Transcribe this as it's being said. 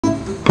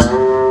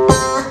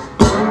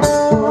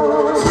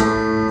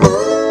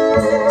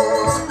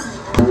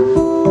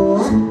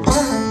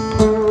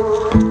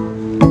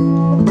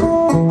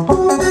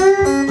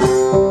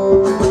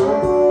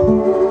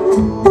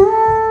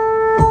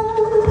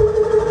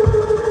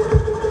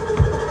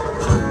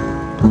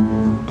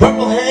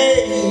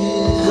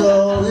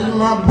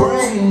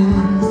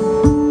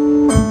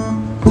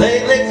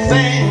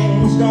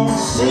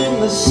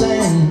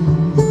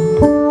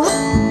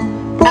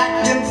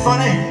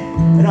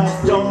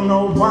don't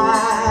know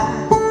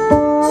why.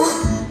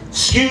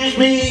 Excuse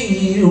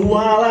me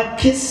while I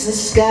kiss the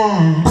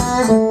sky.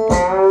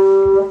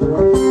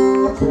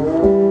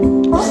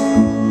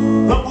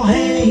 Purple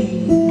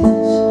haze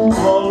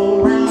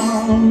all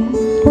around.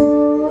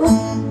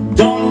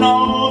 Don't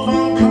know if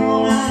I'm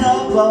coming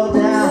up or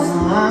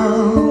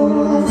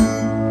down.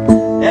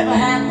 Ever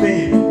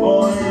happy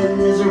or in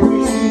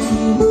misery.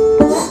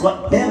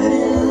 Whatever it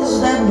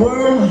is, that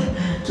world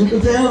took a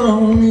veil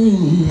on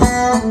me.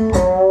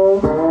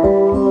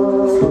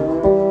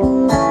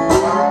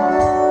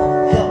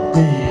 Help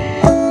me,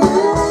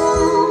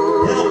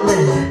 help me.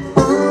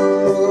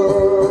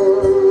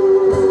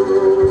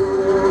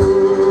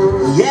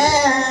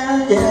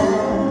 Yeah, yeah.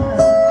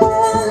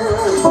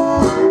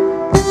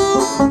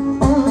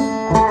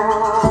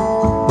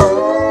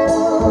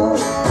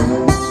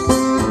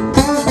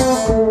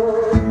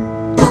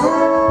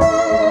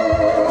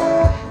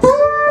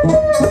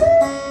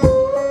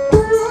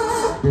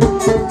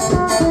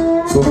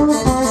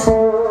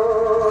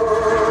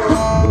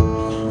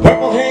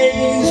 Purple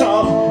haze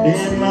off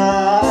in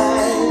my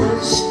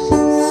eyes.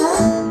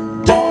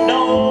 Don't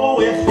know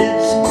if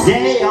it's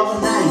day or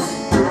night.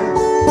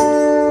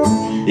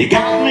 You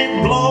got me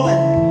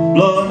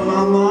blowing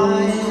my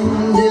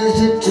mind.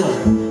 Is it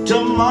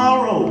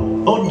tomorrow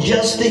or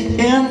just the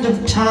end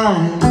of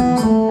time?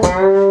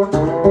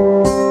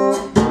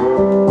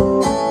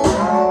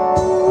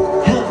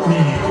 Help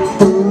me,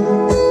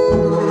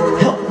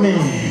 help me.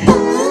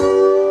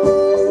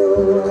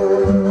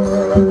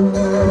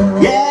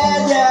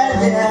 Yeah, yeah,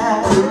 yeah.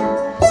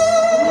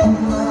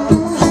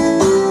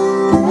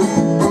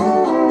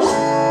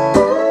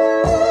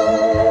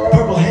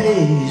 Purple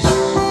haze.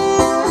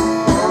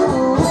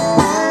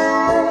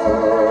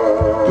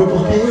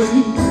 Purple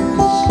haze.